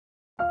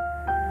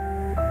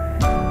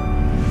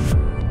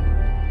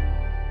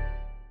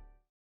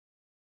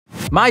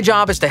My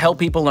job is to help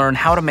people learn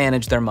how to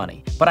manage their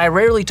money, but I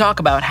rarely talk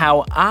about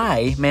how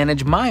I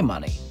manage my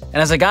money.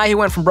 And as a guy who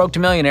went from broke to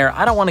millionaire,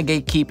 I don't want to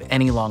gatekeep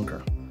any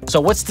longer. So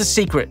what's the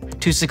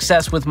secret to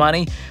success with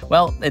money?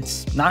 Well,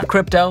 it's not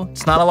crypto,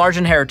 it's not a large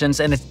inheritance,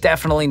 and it's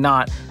definitely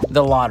not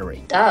the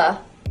lottery. Duh.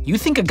 You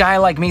think a guy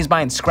like me is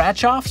buying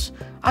scratch-offs?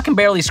 I can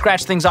barely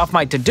scratch things off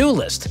my to-do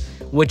list,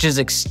 which is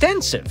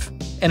extensive.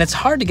 And it's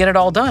hard to get it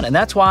all done, and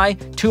that's why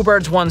two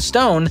birds, one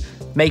stone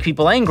make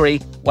people angry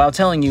while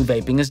telling you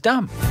vaping is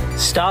dumb.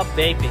 Stop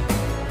vaping.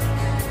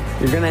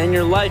 You're gonna end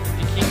your life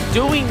if you keep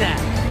doing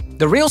that.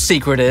 The real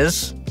secret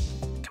is,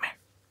 come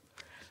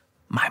here,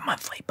 my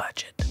monthly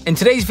budget. In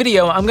today's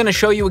video, I'm gonna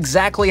show you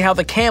exactly how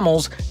the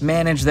Kamels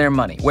manage their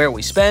money, where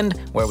we spend,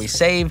 where we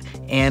save,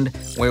 and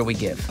where we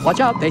give. Watch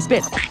out, they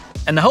spit.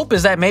 And the hope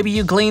is that maybe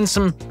you glean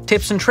some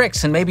tips and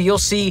tricks, and maybe you'll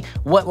see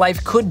what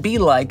life could be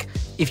like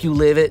if you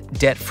live it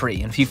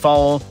debt-free and if you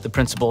follow the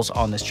principles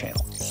on this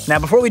channel. Now,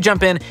 before we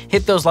jump in,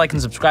 hit those like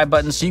and subscribe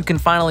buttons so you can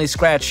finally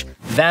scratch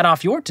that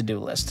off your to-do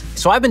list.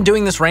 So I've been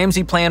doing this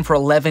Ramsey plan for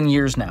 11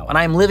 years now, and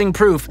I am living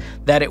proof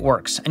that it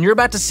works. And you're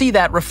about to see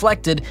that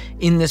reflected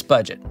in this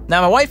budget.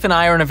 Now, my wife and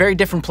I are in a very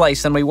different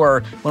place than we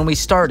were when we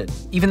started,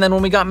 even then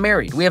when we got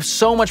married. We have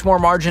so much more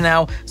margin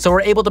now, so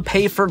we're able to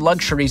pay for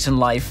luxuries in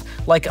life,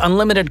 like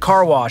unlimited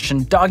car wash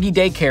and doggy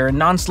daycare and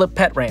non-slip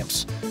pet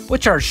ramps,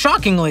 which are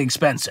shockingly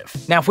expensive.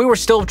 Now, if we were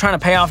still trying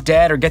to pay off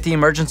debt or get the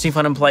emergency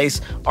fund in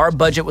place, our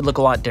budget would look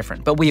a lot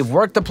different. But we have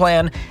worked the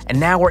plan, and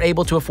now we're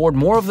able to afford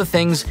more of the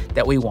things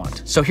that we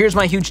want. So here's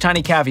my huge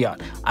tiny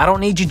caveat. I don't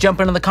need you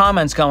jumping in the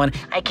comments going,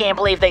 I can't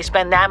believe they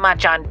spend that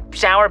much on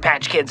Sour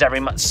Patch Kids every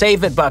month.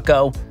 Save it,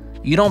 bucko.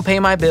 You don't pay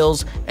my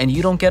bills, and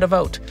you don't get a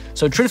vote.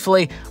 So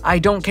truthfully, I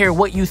don't care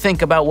what you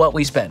think about what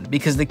we spend,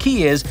 because the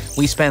key is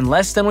we spend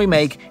less than we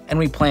make, and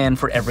we plan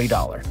for every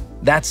dollar.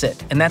 That's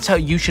it, and that's how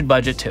you should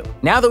budget too.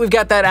 Now that we've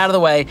got that out of the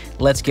way,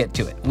 let's get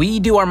to it. We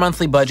do our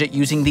monthly budget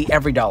using the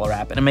EveryDollar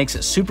app, and it makes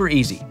it super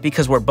easy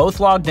because we're both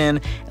logged in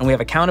and we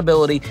have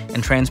accountability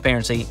and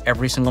transparency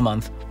every single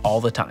month, all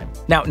the time.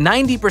 Now,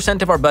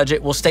 90% of our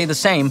budget will stay the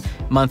same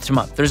month to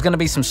month. There's gonna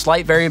be some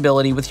slight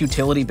variability with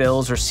utility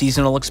bills or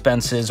seasonal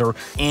expenses or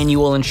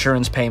annual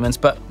insurance payments,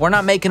 but we're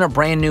not making a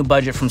brand new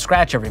budget from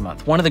scratch every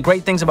month. One of the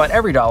great things about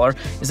EveryDollar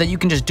is that you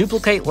can just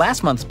duplicate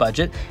last month's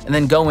budget and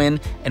then go in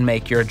and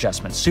make your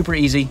adjustments. Super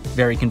easy,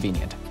 very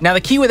convenient. Now,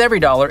 the key with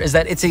EveryDollar is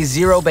that it's a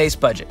zero-based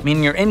budget,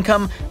 meaning your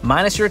income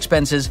minus your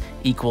expenses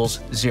equals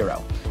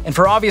zero. And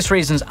for obvious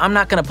reasons, I'm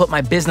not gonna put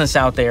my business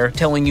out there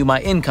telling you my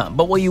income,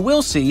 but what you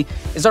will see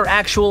is our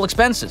actual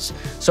expenses.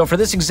 So for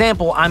this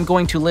example, I'm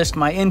going to list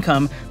my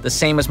income the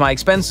same as my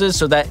expenses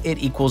so that it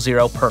equals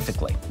zero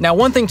perfectly. Now,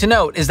 one thing to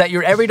note is that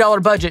your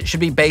EveryDollar budget should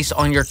be based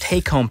on your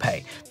take-home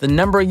pay, the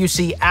number you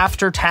see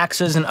after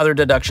taxes and other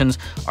deductions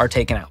are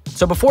taken out.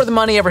 So before the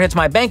money ever hits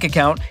my bank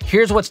account,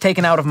 here's what's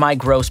taken out of my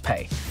gross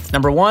pay.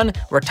 Number one,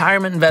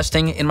 retirement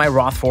investing in my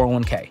Roth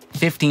 401k,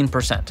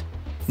 15%.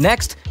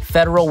 Next,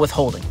 federal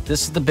withholding.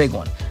 This is the big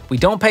one. We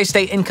don't pay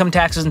state income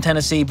taxes in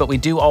Tennessee, but we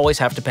do always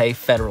have to pay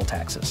federal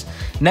taxes.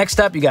 Next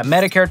up, you got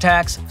Medicare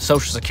tax,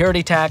 Social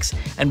Security tax,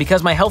 and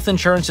because my health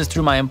insurance is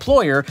through my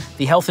employer,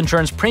 the health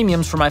insurance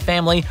premiums for my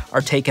family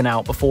are taken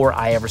out before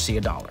I ever see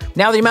a dollar.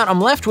 Now, the amount I'm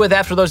left with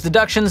after those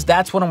deductions,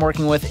 that's what I'm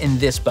working with in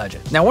this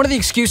budget. Now, one of the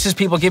excuses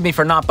people give me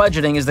for not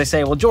budgeting is they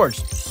say, well, George,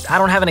 I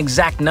don't have an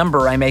exact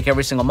number I make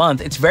every single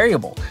month. It's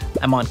variable.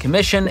 I'm on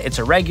commission, it's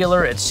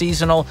irregular, it's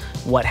seasonal,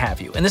 what have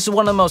you. And this is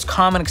one of the most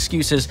common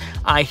excuses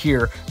I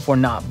hear for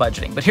not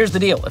budgeting. But here's the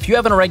deal. If you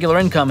have an irregular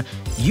income,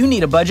 you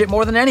need a budget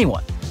more than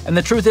anyone. And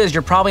the truth is,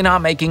 you're probably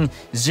not making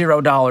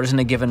 $0 in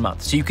a given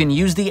month. So you can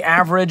use the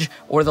average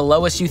or the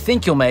lowest you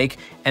think you'll make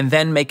and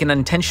then make an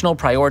intentional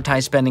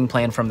prioritized spending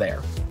plan from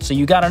there. So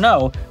you gotta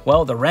know,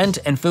 well, the rent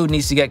and food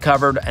needs to get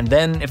covered, and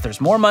then if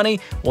there's more money,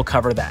 we'll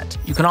cover that.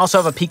 You can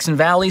also have a peaks and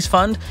valleys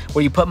fund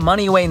where you put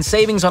money away in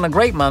savings on a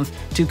great month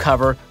to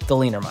cover the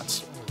leaner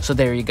months. So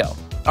there you go.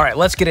 All right,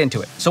 let's get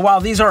into it. So while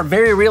these are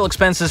very real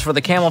expenses for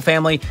the Kamel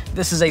family,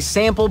 this is a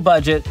sample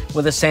budget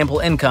with a sample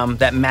income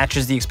that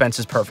matches the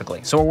expenses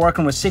perfectly. So we're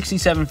working with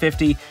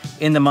 $67.50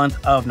 in the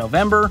month of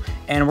November,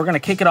 and we're gonna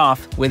kick it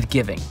off with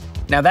giving.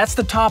 Now, that's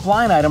the top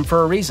line item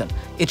for a reason.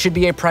 It should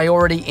be a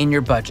priority in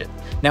your budget.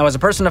 Now, as a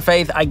person of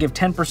faith, I give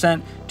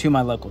 10% to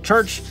my local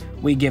church.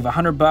 We give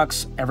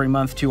 $100 every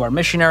month to our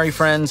missionary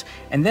friends,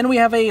 and then we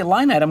have a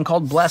line item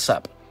called Bless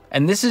Up.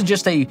 And this is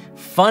just a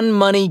fun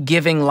money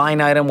giving line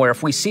item where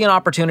if we see an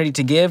opportunity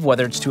to give,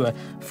 whether it's to a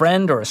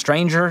friend or a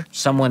stranger,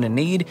 someone in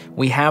need,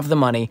 we have the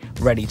money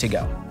ready to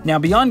go. Now,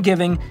 beyond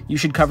giving, you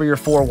should cover your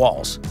four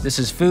walls. This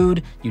is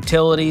food,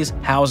 utilities,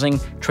 housing,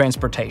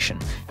 transportation.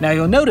 Now,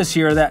 you'll notice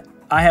here that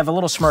I have a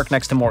little smirk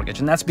next to mortgage,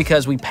 and that's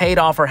because we paid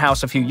off our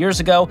house a few years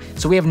ago,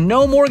 so we have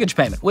no mortgage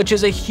payment, which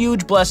is a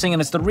huge blessing,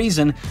 and it's the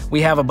reason we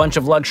have a bunch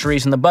of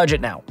luxuries in the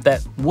budget now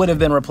that would have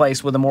been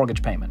replaced with a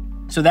mortgage payment.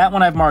 So that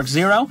one I've marked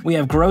 0. We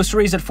have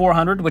groceries at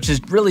 400, which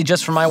is really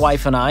just for my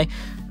wife and I.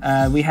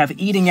 We have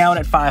eating out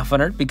at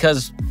 500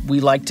 because we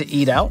like to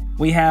eat out.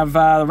 We have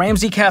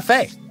Ramsey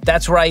Cafe.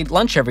 That's where I eat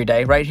lunch every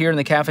day, right here in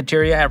the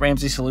cafeteria at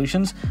Ramsey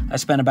Solutions. I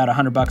spend about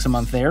 $100 a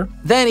month there.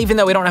 Then, even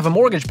though we don't have a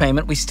mortgage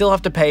payment, we still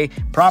have to pay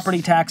property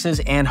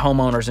taxes and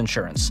homeowners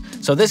insurance.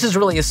 So this is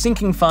really a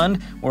sinking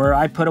fund where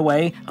I put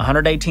away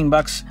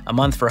 $118 a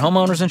month for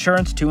homeowners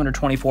insurance,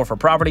 $224 for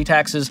property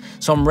taxes,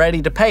 so I'm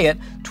ready to pay it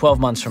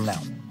 12 months from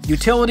now.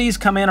 Utilities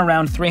come in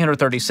around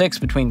 $336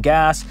 between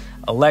gas,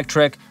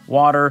 electric,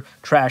 water,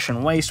 trash and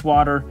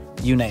wastewater,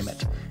 you name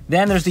it.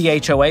 Then there's the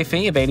HOA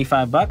fee of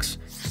 $85,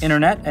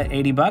 internet at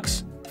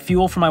 $80,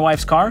 fuel for my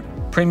wife's car,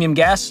 premium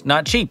gas,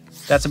 not cheap.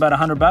 That's about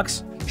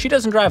 $100. She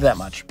doesn't drive that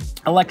much.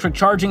 Electric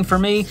charging for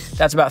me,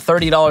 that's about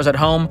 $30 at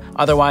home.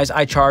 Otherwise,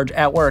 I charge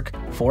at work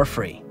for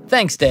free.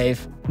 Thanks,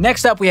 Dave.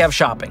 Next up, we have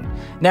shopping.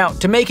 Now,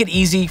 to make it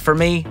easy for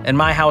me and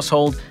my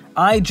household,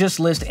 I just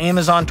list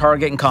Amazon,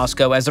 Target, and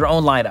Costco as their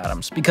own line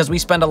items because we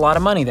spend a lot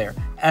of money there,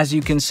 as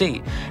you can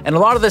see. And a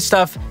lot of this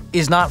stuff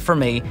is not for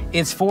me.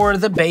 It's for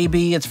the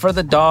baby, it's for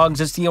the dogs,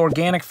 it's the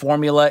organic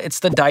formula, it's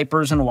the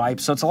diapers and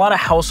wipes. So it's a lot of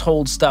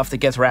household stuff that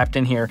gets wrapped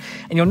in here.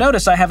 And you'll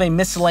notice I have a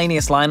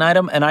miscellaneous line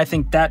item, and I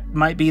think that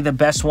might be the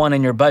best one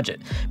in your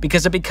budget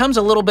because it becomes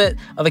a little bit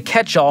of a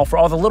catch-all for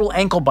all the little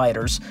ankle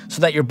biters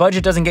so that your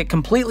budget doesn't get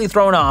completely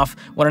thrown off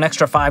when an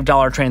extra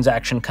 $5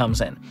 transaction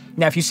comes in.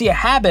 Now, if you see a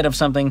habit of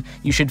something,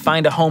 you should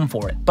find a home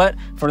for it. But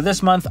for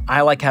this month,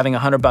 I like having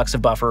 $100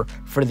 of buffer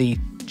for the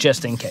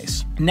just in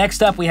case.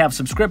 Next up, we have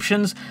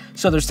subscriptions.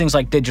 So there's things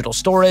like digital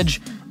storage.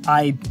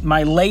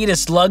 My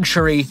latest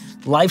luxury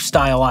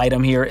lifestyle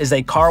item here is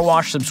a car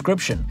wash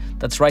subscription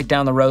that's right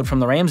down the road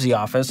from the Ramsey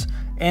office.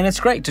 And it's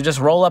great to just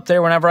roll up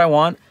there whenever I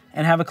want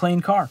and have a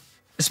clean car.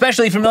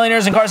 Especially for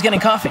millionaires and cars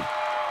getting coffee.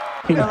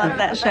 I love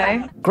that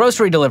show.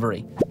 Grocery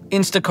delivery.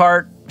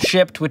 Instacart,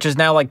 Shipped, which is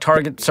now like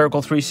Target,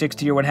 Circle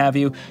 360 or what have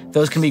you.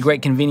 Those can be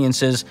great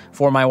conveniences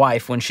for my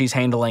wife when she's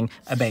handling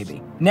a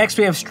baby. Next,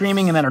 we have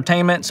streaming and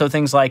entertainment. So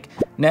things like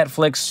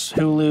Netflix,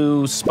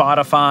 Hulu,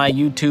 Spotify,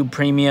 YouTube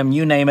Premium,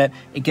 you name it,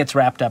 it gets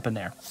wrapped up in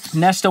there.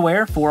 Nest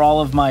Aware for all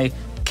of my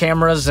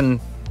cameras and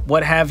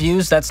what have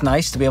yous. That's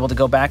nice to be able to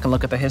go back and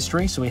look at the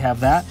history. So we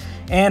have that.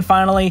 And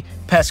finally,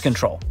 pest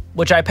control,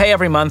 which I pay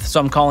every month, so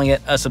I'm calling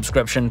it a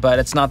subscription, but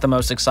it's not the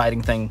most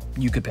exciting thing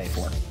you could pay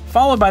for.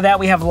 Followed by that,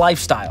 we have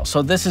lifestyle.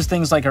 So this is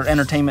things like our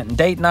entertainment and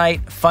date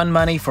night, fun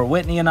money for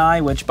Whitney and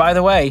I, which, by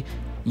the way,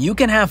 you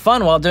can have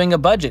fun while doing a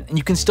budget, and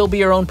you can still be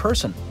your own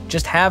person.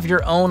 Just have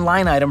your own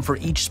line item for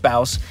each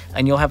spouse,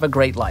 and you'll have a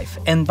great life.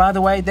 And by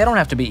the way, they don't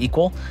have to be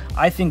equal.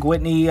 I think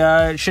Whitney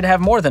should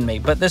have more than me,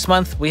 but this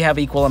month, we have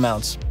equal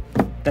amounts.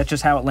 That's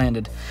just how it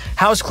landed.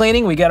 House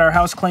cleaning, we get our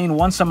house cleaned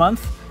once a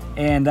month,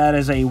 and that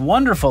is a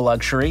wonderful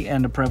luxury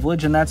and a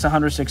privilege, and that's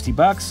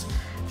 $160.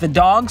 The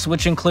dogs,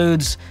 which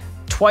includes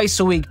twice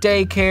a week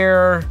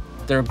daycare,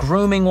 their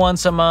grooming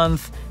once a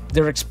month,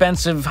 their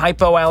expensive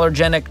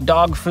hypoallergenic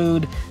dog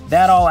food,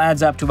 that all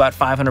adds up to about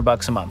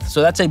 $500 a month.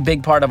 So that's a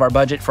big part of our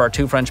budget for our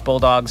 2 French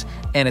bulldogs,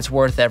 and it's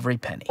worth every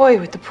penny. Boy,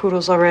 with the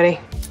poodles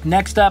already.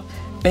 Next up,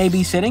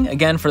 babysitting.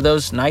 Again, for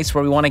those nights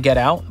where we want to get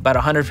out, about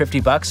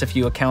 $150 if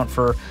you account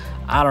for,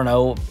 I don't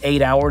know,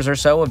 8 hours or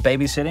so of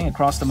babysitting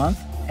across the month.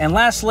 And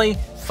lastly,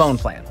 phone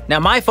plan. Now,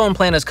 my phone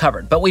plan is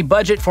covered, but we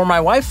budget for my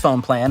wife's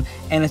phone plan,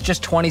 and it's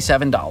just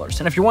 $27.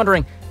 And if you're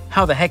wondering,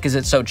 how the heck is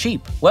it so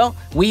cheap? Well,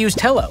 we use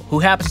Tello, who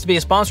happens to be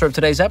a sponsor of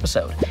today's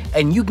episode.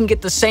 And you can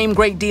get the same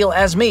great deal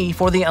as me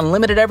for the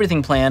Unlimited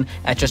Everything plan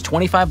at just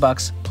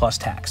 $25 plus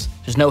tax.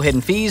 There's no hidden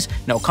fees,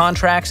 no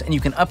contracts, and you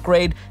can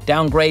upgrade,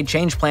 downgrade,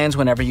 change plans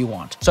whenever you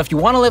want. So if you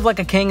want to live like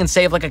a king and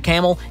save like a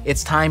camel,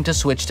 it's time to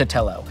switch to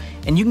Tello.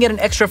 And you can get an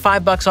extra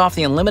 $5 off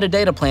the unlimited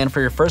data plan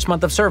for your first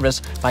month of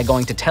service by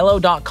going to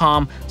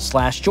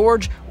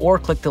tello.com/George or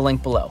click the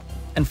link below.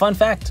 And fun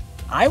fact,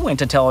 I went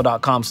to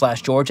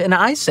Tello.com/George and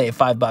I saved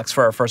 $5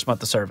 for our first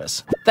month of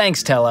service.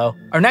 Thanks, Tello.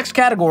 Our next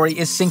category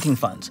is sinking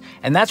funds,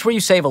 and that's where you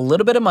save a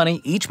little bit of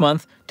money each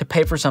month to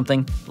pay for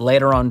something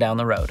later on down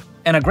the road.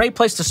 And a great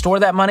place to store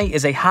that money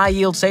is a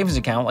high-yield savings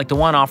account like the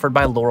one offered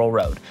by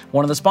Laurel,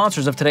 one of the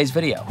sponsors of today's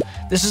video.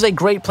 This is a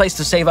great place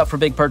to save up for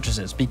big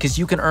purchases because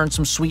you can earn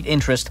some sweet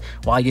interest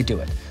while you do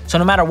it. So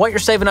no matter what you're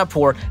saving up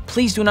for,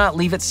 please do not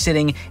leave it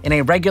sitting in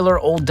a regular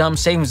old dumb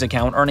savings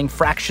account earning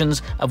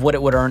fractions of what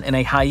it would earn in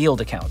a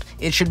high-yield account.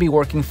 It should be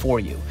working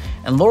for you.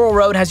 And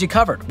Laurel has you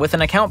covered with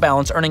an account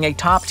balance earning a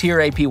top-tier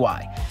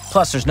APY.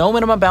 Plus, there's no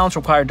minimum balance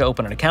required to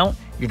open an account,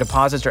 your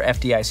deposits are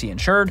FDIC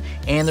insured,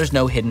 and there's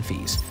no hidden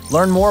fees.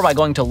 Learn more by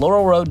going to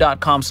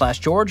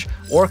laurelroad.com/George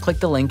or click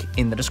the link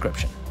in the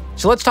description.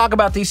 So let's talk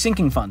about these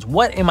sinking funds.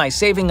 What am I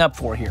saving up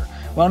for here?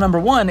 Well, number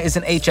one is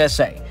an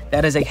HSA.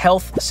 That is a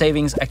health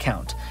savings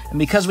account. And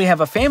because we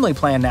have a family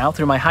plan now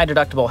through my high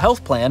deductible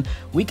health plan,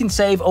 we can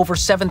save over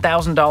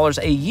 $7,000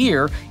 a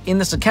year in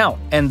this account.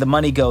 And the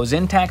money goes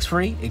in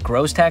tax-free, it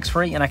grows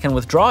tax-free, and I can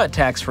withdraw it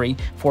tax-free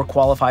for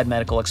qualified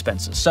medical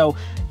expenses. So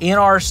in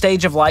our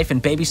stage of life, in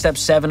baby step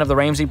 7 of the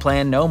Ramsey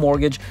plan, no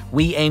mortgage,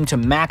 we aim to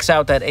max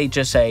out that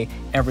HSA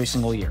every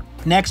single year.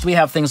 Next, we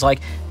have things like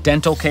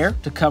dental care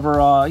to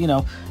cover,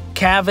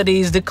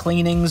 cavities, the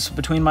cleanings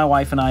between my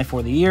wife and I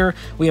for the year.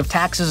 We have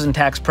taxes and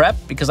tax prep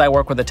because I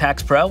work with a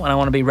tax pro and I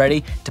want to be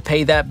ready to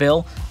pay that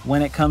bill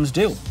when it comes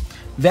due.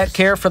 Vet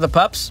care for the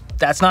pups.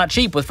 That's not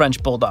cheap with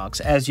French Bulldogs,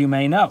 as you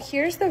may know.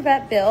 Here's the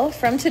vet bill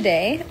from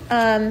today.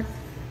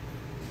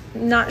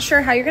 Not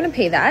sure how you're going to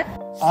pay that.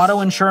 Auto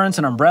insurance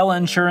and umbrella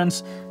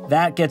insurance,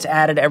 that gets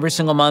added every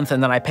single month,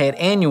 and then I pay it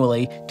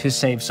annually to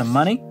save some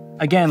money.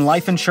 Again,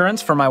 life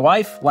insurance for my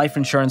wife, life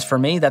insurance for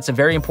me. That's a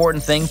very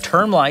important thing.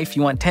 Term life,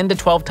 you want 10 to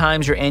 12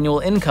 times your annual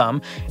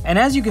income. And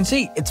as you can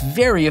see, it's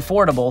very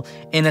affordable,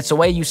 and it's a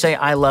way you say,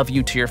 I love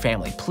you to your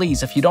family.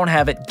 Please, if you don't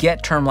have it,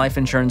 get term life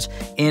insurance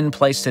in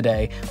place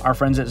today. Our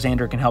friends at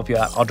Xander can help you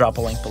out. I'll drop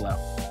a link below.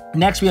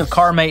 Next, we have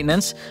car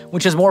maintenance,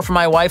 which is more for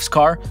my wife's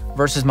car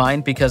versus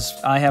mine because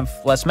I have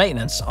less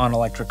maintenance on an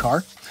electric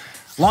car.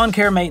 Lawn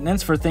care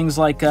maintenance for things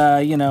like,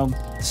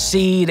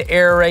 seed,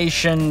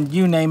 aeration,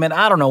 you name it.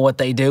 I don't know what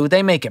they do.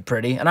 They make it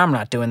pretty, and I'm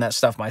not doing that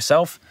stuff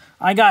myself.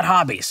 I got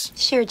hobbies.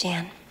 Sure,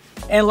 Jan.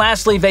 And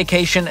lastly,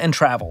 vacation and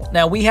travel.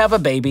 Now, we have a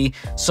baby,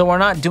 so we're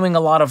not doing a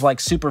lot of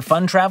super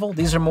fun travel.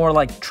 These are more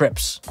like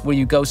trips where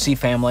you go see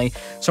family.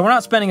 So we're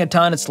not spending a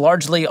ton. It's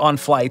largely on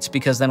flights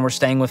because then we're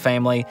staying with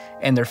family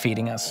and they're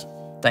feeding us.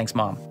 Thanks,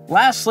 Mom.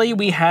 Lastly,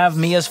 we have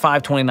Mia's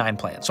 529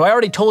 plan. So I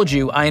already told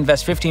you I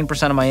invest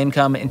 15% of my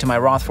income into my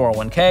Roth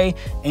 401k,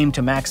 aim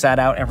to max that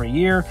out every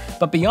year.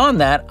 But beyond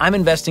that, I'm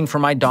investing for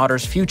my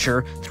daughter's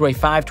future through a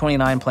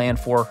 529 plan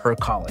for her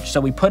college. So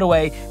we put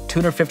away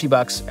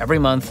 $250 every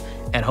month,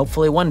 and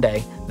hopefully one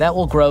day that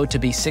will grow to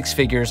be 6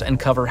 figures and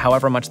cover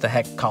however much the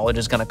heck college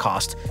is gonna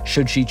cost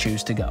should she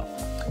choose to go.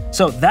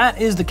 So that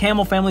is the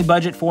Kamel family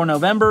budget for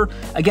November.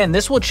 Again,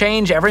 this will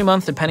change every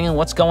month depending on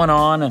what's going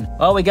on. And,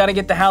 we got to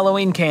get the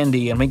Halloween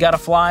candy, and we got to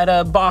fly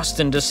to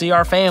Boston to see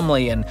our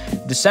family, and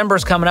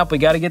December's coming up, we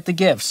got to get the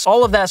gifts.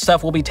 All of that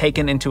stuff will be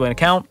taken into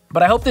account.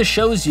 But I hope this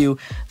shows you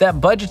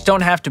that budgets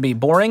don't have to be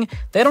boring.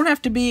 They don't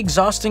have to be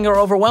exhausting or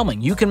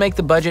overwhelming. You can make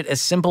the budget as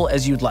simple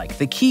as you'd like.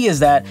 The key is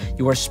that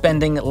you are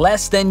spending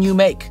less than you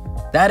make.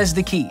 That is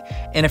the key.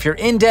 And if you're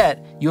in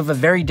debt, you have a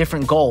very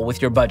different goal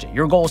with your budget.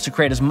 Your goal is to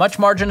create as much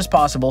margin as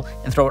possible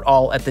and throw it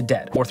all at the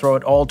debt, or throw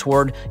it all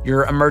toward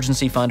your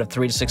emergency fund of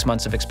 3 to 6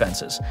 months of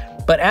expenses.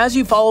 But as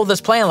you follow this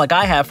plan like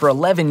I have for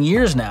 11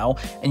 years now,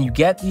 and you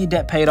get the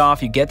debt paid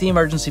off, you get the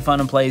emergency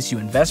fund in place, you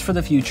invest for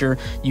the future,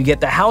 you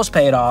get the house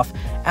paid off,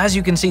 as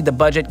you can see, the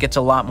budget gets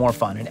a lot more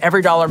fun, and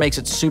Every Dollar makes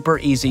it super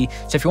easy.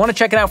 So if you want to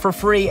check it out for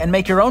free and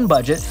make your own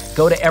budget,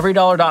 go to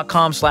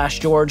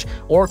everydollar.com/George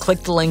or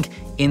click the link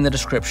in the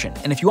description.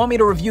 And if you want me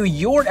to review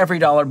your Every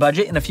Dollar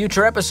budget in a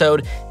future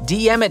episode,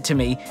 DM it to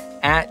me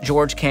at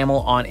George Kamel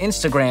on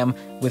Instagram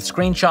with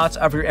screenshots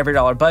of your Every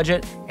Dollar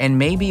budget, and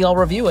maybe I'll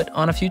review it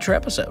on a future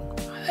episode.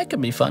 That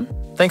could be fun.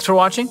 Thanks for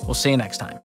watching. We'll see you next time.